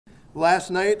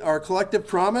Last night, our collective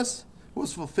promise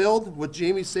was fulfilled with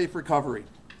Jayme's safe recovery.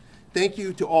 Thank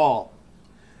you to all.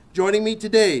 Joining me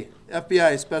today,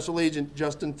 FBI Special Agent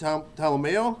Justin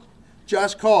Talomeo,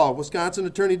 Josh Call, Wisconsin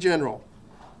Attorney General,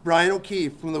 Brian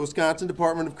O'Keefe from the Wisconsin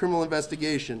Department of Criminal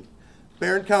Investigation,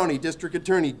 Barron County District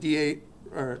Attorney DA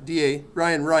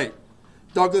Brian Wright,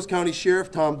 Douglas County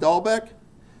Sheriff Tom Dahlbeck,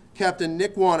 Captain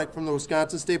Nick Wanick from the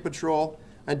Wisconsin State Patrol,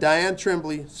 and Diane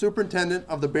Trembley, Superintendent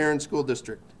of the Barron School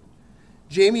District.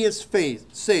 Jayme is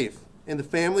safe, and the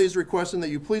family is requesting that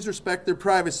you please respect their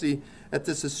privacy at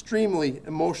this extremely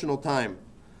emotional time.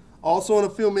 Also, in a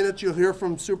few minutes, you'll hear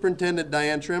from Superintendent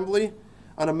Diane Trembley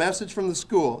on a message from the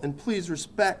school, and please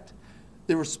respect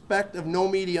the respect of no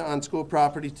media on school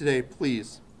property today,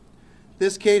 please.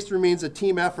 This case remains a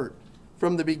team effort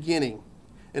from the beginning,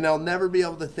 and I'll never be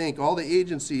able to thank all the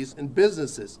agencies and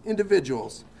businesses,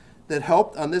 individuals that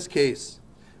helped on this case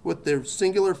with their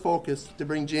singular focus to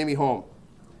bring Jayme home.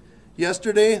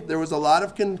 Yesterday, there was a lot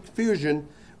of confusion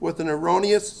with an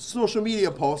erroneous social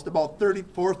media post about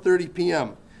 4:30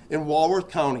 p.m. in Walworth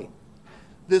County.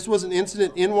 This was an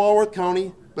incident in Walworth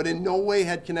County, but in no way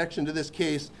had connection to this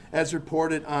case as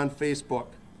reported on Facebook.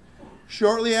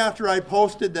 Shortly after I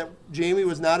posted that Jayme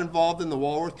was not involved in the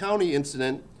Walworth County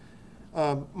incident,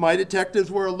 my detectives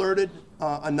were alerted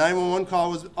a 911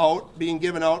 call was being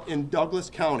given out in Douglas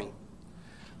County,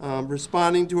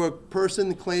 responding to a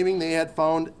person claiming they had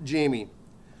found Jayme.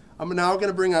 I'm now going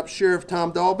to bring up Sheriff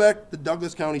Tom Dahlbeck, the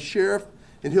Douglas County Sheriff,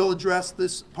 and he'll address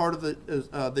this part of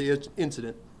the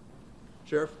incident.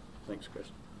 Sheriff? Thanks, Chris.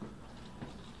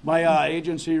 My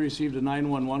agency received a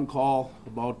 911 call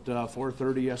about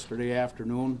 4:30 yesterday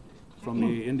afternoon from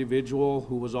the individual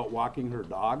who was out walking her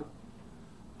dog.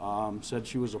 Said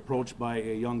she was approached by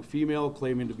a young female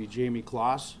claiming to be Jayme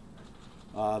Closs.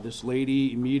 This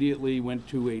lady immediately went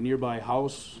to a nearby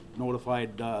house,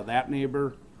 notified that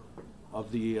neighbor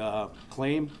of the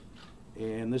claim,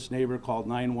 and this neighbor called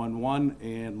 911,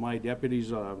 and my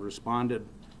deputies responded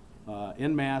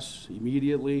en masse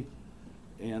immediately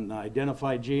and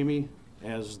identified Jayme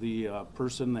as the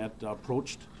person that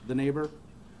approached the neighbor,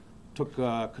 took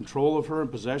control of her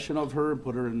and possession of her and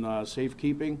put her in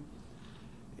safekeeping.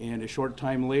 And a short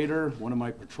time later, one of my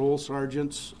patrol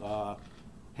sergeants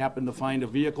happened to find a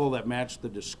vehicle that matched the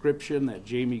description that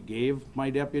Jayme gave my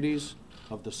deputies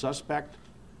of the suspect,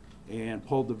 and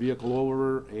pulled the vehicle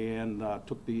over and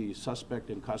took the suspect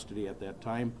in custody at that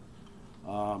time.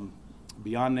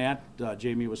 Beyond that,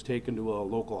 Jayme was taken to a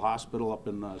local hospital up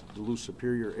in the Duluth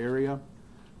Superior area,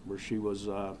 where she was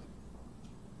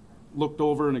looked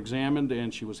over and examined,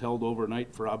 and she was held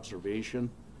overnight for observation.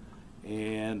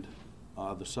 And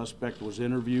the suspect was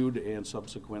interviewed and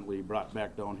subsequently brought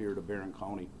back down here to Barron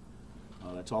County.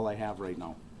 That's all I have right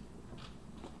now.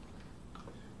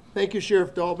 Thank you,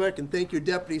 Sheriff Dahlbeck, and thank your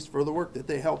deputies for the work that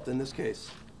they helped in this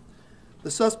case.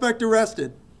 The suspect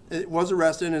was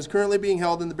arrested and is currently being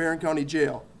held in the Barron County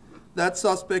Jail. That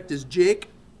suspect is Jake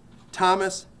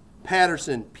Thomas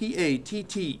Patterson,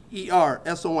 Patterson.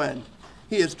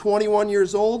 He is 21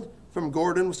 years old from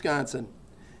Gordon, Wisconsin.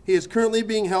 He is currently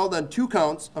being held on 2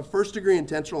 counts of first-degree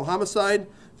intentional homicide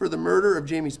for the murder of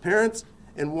Jayme's parents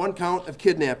and 1 count of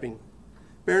kidnapping.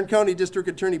 Barron County District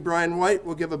Attorney Brian White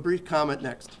will give a brief comment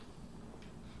next.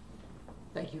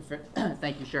 Thank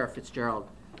you, Sheriff Fitzgerald.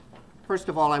 First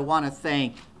of all, I want to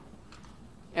thank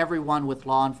everyone with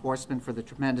law enforcement for the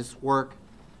tremendous work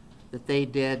that they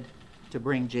did to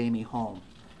bring Jayme home.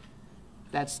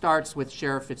 That starts with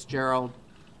Sheriff Fitzgerald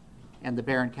and the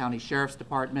Barron County Sheriff's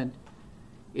Department.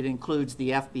 It includes the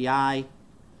FBI,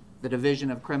 the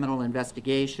Division of Criminal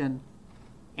Investigation,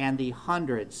 and the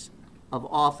hundreds of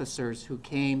officers who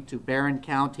came to Barron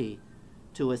County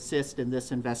to assist in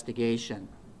this investigation.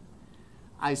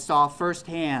 I saw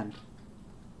firsthand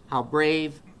how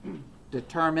brave,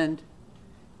 determined,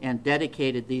 and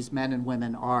dedicated these men and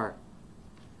women are.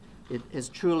 It has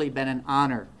truly been an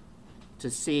honor to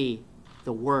see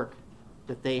the work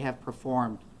that they have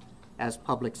performed as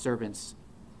public servants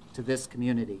to this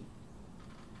community.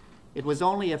 It was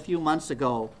only a few months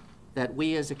ago that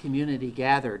we as a community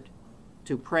gathered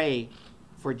to pray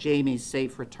for Jayme's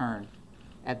safe return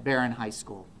at Barron High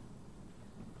School.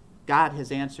 God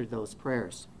has answered those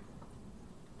prayers.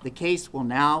 The case will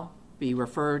now be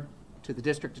referred to the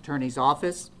District Attorney's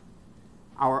office.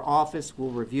 Our office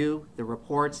will review the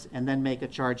reports and then make a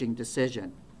charging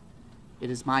decision. It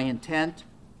is my intent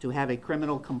to have a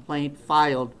criminal complaint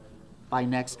filed by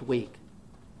next week.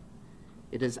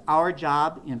 It is our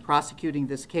job in prosecuting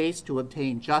this case to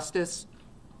obtain justice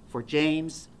for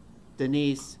James,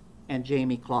 Denise, and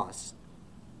Jayme Closs.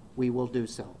 We will do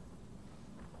so.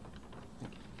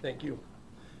 Thank you.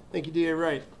 Thank you, DA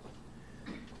Wright.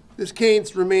 This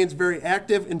case remains very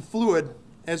active and fluid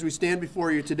as we stand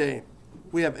before you today.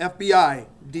 We have FBI,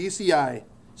 DCI,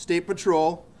 State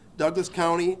Patrol, Douglas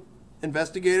County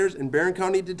investigators, and Barron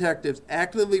County detectives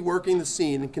actively working the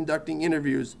scene and conducting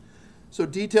interviews, so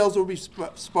details will be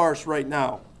sparse right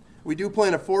now. We do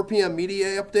plan a 4 p.m.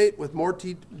 media update with more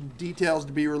details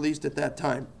to be released at that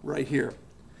time, right here.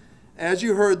 As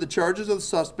you heard, the charges of the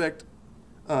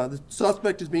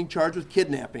suspect is being charged with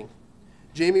kidnapping.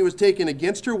 Jayme was taken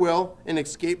against her will and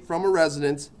escaped from a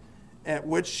residence at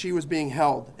which she was being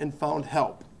held and found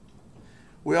help.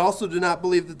 We also do not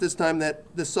believe that this time that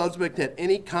the suspect had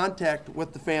any contact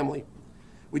with the family.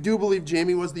 We do believe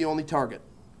Jayme was the only target.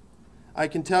 I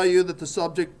can tell you that the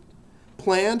subject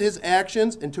planned his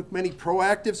actions and took many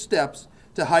proactive steps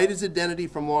to hide his identity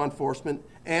from law enforcement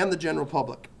and the general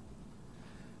public.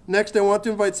 Next, I want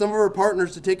to invite some of our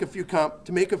partners to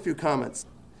make a few comments.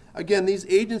 Again, these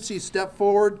agencies stepped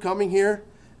forward coming here,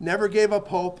 never gave up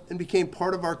hope, and became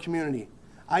part of our community.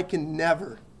 I can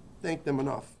never thank them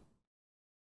enough.